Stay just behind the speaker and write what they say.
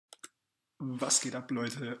Was geht ab,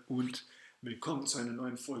 Leute? Und willkommen zu einer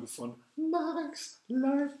neuen Folge von Mareks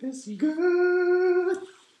Life is Good.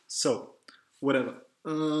 So, whatever.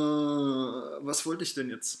 Was wollte ich denn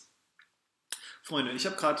jetzt? Freunde, ich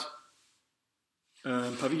habe gerade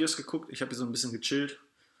ein paar Videos geguckt. Ich habe hier so ein bisschen gechillt.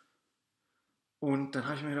 Und dann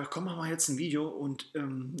habe ich mir gedacht, komm, mach mal jetzt ein Video. Und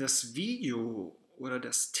das Video oder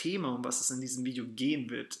das Thema, um was es in diesem Video gehen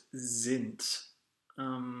wird, sind...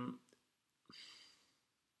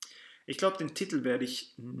 ich glaube, den Titel werde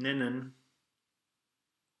ich nennen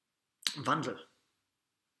Wandel.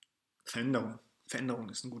 Veränderung. Veränderung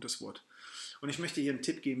ist ein gutes Wort. Und ich möchte hier einen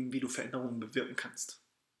Tipp geben, wie du Veränderungen bewirken kannst.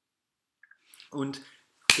 Und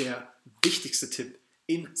der wichtigste Tipp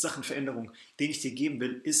in Sachen Veränderung, den ich dir geben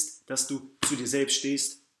will, ist, dass du zu dir selbst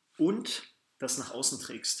stehst und das nach außen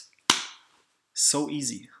trägst. So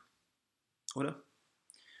easy. Oder?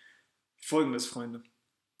 Folgendes, Freunde.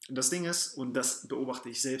 Das Ding ist, und das beobachte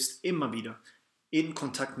ich selbst immer wieder, in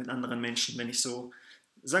Kontakt mit anderen Menschen, wenn ich so,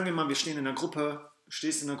 sagen wir mal, wir stehen in einer Gruppe,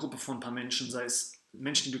 stehst in einer Gruppe von ein paar Menschen, sei es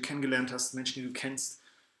Menschen, die du kennengelernt hast, Menschen, die du kennst,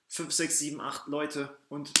 5, 6, 7, 8 Leute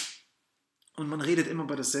und man redet immer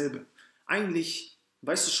über dasselbe. Eigentlich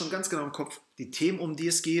weißt du schon ganz genau im Kopf, die Themen, um die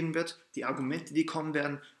es gehen wird, die Argumente, die kommen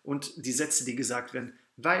werden und die Sätze, die gesagt werden,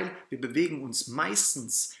 weil wir bewegen uns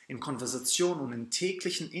meistens in Konversationen und in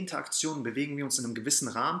täglichen Interaktionen, bewegen wir uns in einem gewissen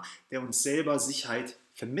Rahmen, der uns selber Sicherheit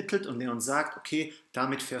vermittelt und der uns sagt, okay,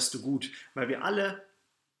 damit fährst du gut, weil wir alle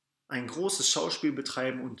ein großes Schauspiel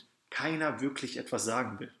betreiben und keiner wirklich etwas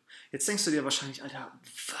sagen will. Jetzt denkst du dir wahrscheinlich, Alter,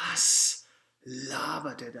 was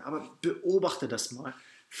labert der da? Aber beobachte das mal.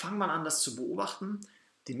 Fang mal an, das zu beobachten,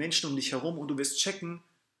 die Menschen um dich herum, und du wirst checken,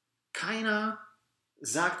 keiner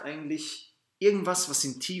sagt eigentlich irgendwas, was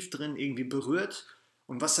ihn tief drin irgendwie berührt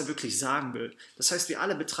und was er wirklich sagen will. Das heißt, wir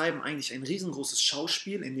alle betreiben eigentlich ein riesengroßes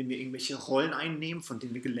Schauspiel, in dem wir irgendwelche Rollen einnehmen, von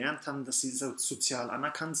denen wir gelernt haben, dass sie sozial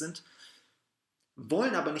anerkannt sind,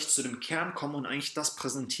 wollen aber nicht zu dem Kern kommen und eigentlich das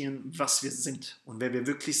präsentieren, was wir sind und wer wir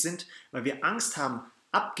wirklich sind, weil wir Angst haben,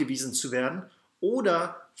 abgewiesen zu werden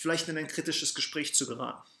oder vielleicht in ein kritisches Gespräch zu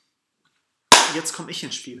geraten. Jetzt komme ich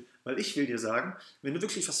ins Spiel, weil ich will dir sagen, wenn du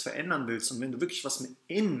wirklich was verändern willst und wenn du wirklich was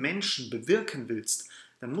in Menschen bewirken willst,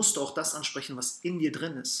 dann musst du auch das ansprechen, was in dir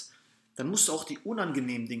drin ist. Dann musst du auch die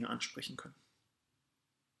unangenehmen Dinge ansprechen können.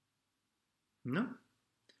 Ne?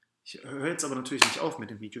 Ich höre jetzt aber natürlich nicht auf mit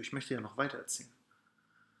dem Video, ich möchte ja noch weiter erzählen.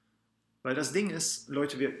 Weil das Ding ist,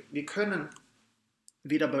 Leute, wir können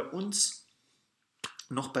weder bei uns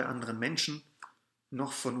noch bei anderen Menschen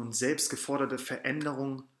noch von uns selbst geforderte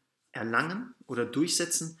Veränderungen erlangen oder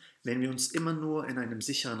durchsetzen, wenn wir uns immer nur in einem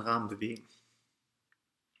sicheren Rahmen bewegen.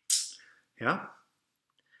 Ja?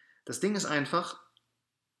 Das Ding ist einfach,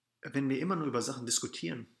 wenn wir immer nur über Sachen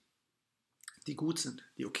diskutieren, die gut sind,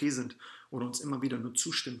 die okay sind oder uns immer wieder nur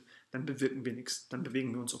zustimmen, dann bewirken wir nichts, dann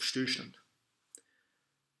bewegen wir uns auf Stillstand.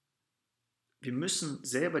 Wir müssen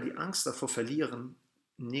selber die Angst davor verlieren,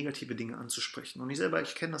 negative Dinge anzusprechen. Und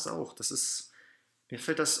ich kenne das auch. Mir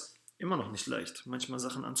fällt das immer noch nicht leicht, manchmal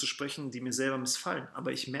Sachen anzusprechen, die mir selber missfallen.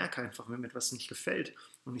 Aber ich merke einfach, wenn mir etwas nicht gefällt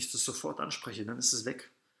und ich das sofort anspreche, dann ist es weg.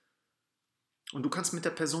 Und du kannst mit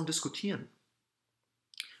der Person diskutieren.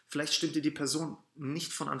 Vielleicht stimmt dir die Person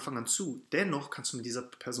nicht von Anfang an zu. Dennoch kannst du mit dieser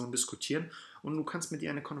Person diskutieren und du kannst mit ihr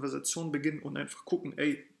eine Konversation beginnen und einfach gucken,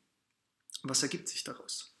 ey, was ergibt sich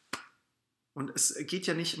daraus? Und es geht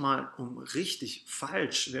ja nicht mal um richtig,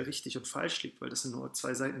 falsch, wer richtig und falsch liegt, weil das sind nur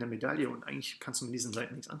zwei Seiten der Medaille und eigentlich kannst du mit diesen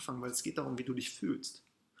Seiten nichts anfangen, weil es geht darum, wie du dich fühlst.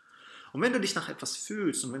 Und wenn du dich nach etwas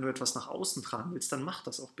fühlst und wenn du etwas nach außen tragen willst, dann mach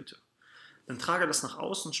das auch bitte. Dann trage das nach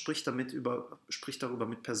außen, sprich darüber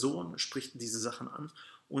mit Personen, sprich diese Sachen an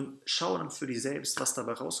und schau dann für dich selbst, was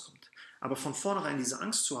dabei rauskommt. Aber von vornherein diese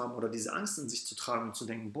Angst zu haben oder diese Angst in sich zu tragen und zu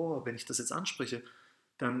denken, boah, wenn ich das jetzt anspreche,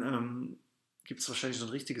 dann gibt es wahrscheinlich so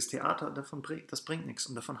ein richtiges Theater, das bringt nichts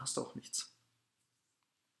und davon hast du auch nichts.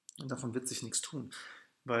 Und davon wird sich nichts tun,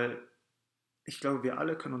 weil ich glaube, wir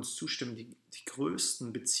alle können uns zustimmen, die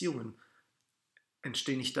größten Beziehungen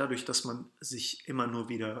entstehen nicht dadurch, dass man sich immer nur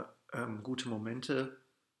wieder gute Momente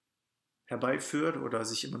herbeiführt oder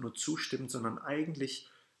sich immer nur zustimmt, sondern eigentlich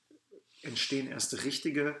entstehen erst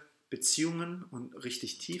richtige Beziehungen und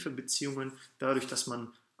richtig tiefe Beziehungen dadurch, dass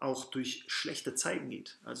man auch durch schlechte Zeiten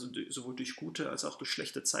geht, also sowohl durch gute als auch durch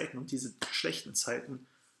schlechte Zeiten und diese schlechten Zeiten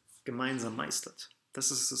gemeinsam meistert. Das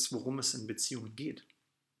ist es, worum es in Beziehungen geht.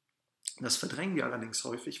 Das verdrängen wir allerdings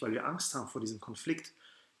häufig, weil wir Angst haben vor diesem Konflikt,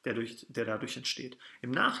 der dadurch entsteht. Im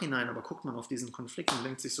Nachhinein aber guckt man auf diesen Konflikt und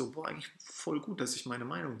denkt sich so, boah, eigentlich voll gut, dass ich meine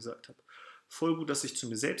Meinung gesagt habe. Voll gut, dass ich zu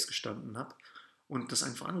mir selbst gestanden habe und das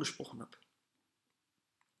einfach angesprochen habe.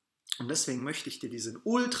 Und deswegen möchte ich dir diesen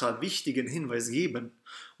ultra wichtigen Hinweis geben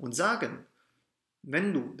und sagen,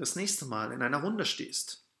 Wenn du das nächste Mal in einer Runde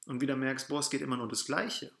stehst und wieder merkst, boah, es geht immer nur das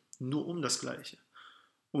Gleiche, nur um das Gleiche,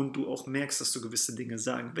 und du auch merkst, dass du gewisse Dinge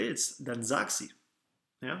sagen willst, dann sag sie.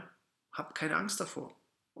 Ja? Hab keine Angst davor.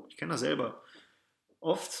 Ich kenne das selber.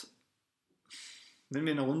 Oft, wenn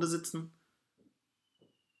wir in einer Runde sitzen,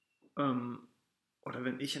 oder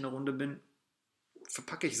wenn ich in einer Runde bin,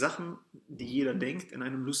 verpacke ich Sachen, die jeder denkt, in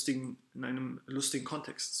einem lustigen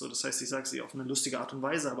Kontext. So, das heißt, ich sage sie auf eine lustige Art und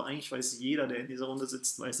Weise, aber eigentlich weiß jeder, der in dieser Runde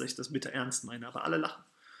sitzt, weiß, dass ich das bitte ernst meine. Aber alle lachen.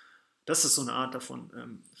 Das ist so eine Art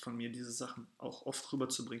davon, von mir, diese Sachen auch oft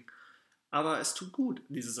rüberzubringen. Aber es tut gut,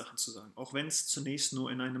 diese Sachen zu sagen, auch wenn es zunächst nur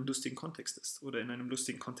in einem lustigen Kontext ist oder in einem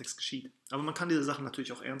lustigen Kontext geschieht. Aber man kann diese Sachen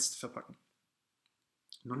natürlich auch ernst verpacken.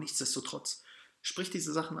 Nur nichtsdestotrotz, sprich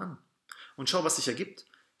diese Sachen an und schau, was sich ergibt.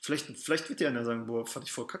 Vielleicht wird dir einer sagen, boah, fand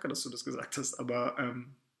ich voll kacke, dass du das gesagt hast, aber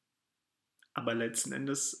letzten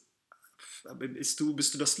Endes bist du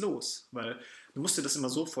das los. Weil du musst dir das immer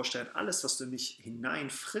so vorstellen, alles, was du nicht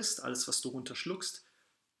hineinfrisst, alles, was du runterschluckst,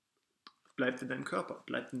 bleibt in deinem Körper,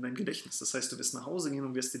 bleibt in deinem Gedächtnis. Das heißt, du wirst nach Hause gehen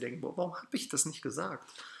und wirst dir denken, boah, warum habe ich das nicht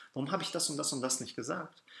gesagt? Warum habe ich das und das nicht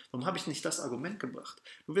gesagt? Warum habe ich nicht das Argument gebracht?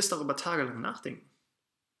 Du wirst darüber tagelang nachdenken.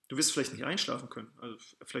 Du wirst vielleicht nicht einschlafen können, also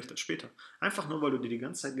vielleicht erst später. Einfach nur, weil du dir die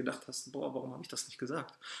ganze Zeit gedacht hast, boah, warum habe ich das nicht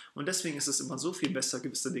gesagt? Und deswegen ist es immer so viel besser,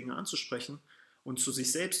 gewisse Dinge anzusprechen und zu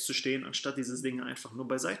sich selbst zu stehen, anstatt diese Dinge einfach nur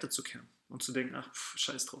beiseite zu kehren und zu denken, ach,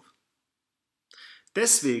 scheiß drauf.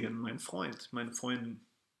 Deswegen, mein Freund, meine Freundin,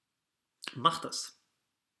 mach das.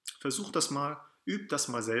 Versuch das mal, üb das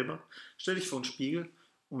mal selber. Stell dich vor einen Spiegel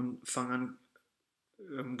und fang an,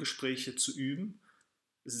 Gespräche zu üben,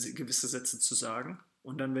 gewisse Sätze zu sagen.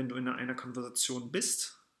 Und dann, wenn du in einer Konversation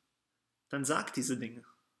bist, dann sag diese Dinge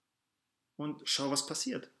und schau, was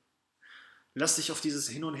passiert. Lass dich auf dieses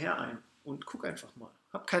Hin und Her ein und guck einfach mal.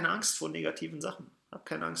 Hab keine Angst vor negativen Sachen. Hab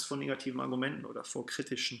keine Angst vor negativen Argumenten oder vor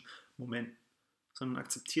kritischen Momenten, sondern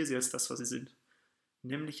akzeptiere sie als das, was sie sind.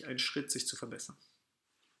 Nämlich einen Schritt, sich zu verbessern.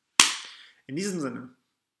 In diesem Sinne,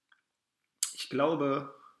 ich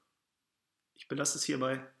glaube, ich belasse es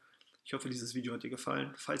hierbei. Ich hoffe, dieses Video hat dir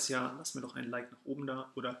gefallen. Falls ja, lass mir doch einen Like nach oben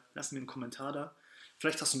da oder lass mir einen Kommentar da.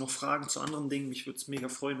 Vielleicht hast du noch Fragen zu anderen Dingen. Mich würde es mega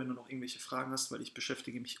freuen, wenn du noch irgendwelche Fragen hast, weil ich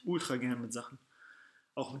beschäftige mich ultra gern mit Sachen.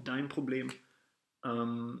 Auch mit deinem Problem.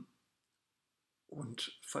 Und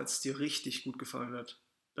falls es dir richtig gut gefallen hat,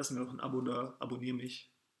 lass mir doch ein Abo da, abonniere mich.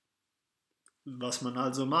 Was man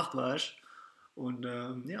halt so macht, weißt du. Und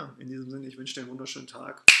ja, in diesem Sinne, ich wünsche dir einen wunderschönen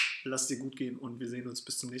Tag. Lass dir gut gehen und wir sehen uns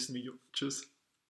bis zum nächsten Video. Tschüss.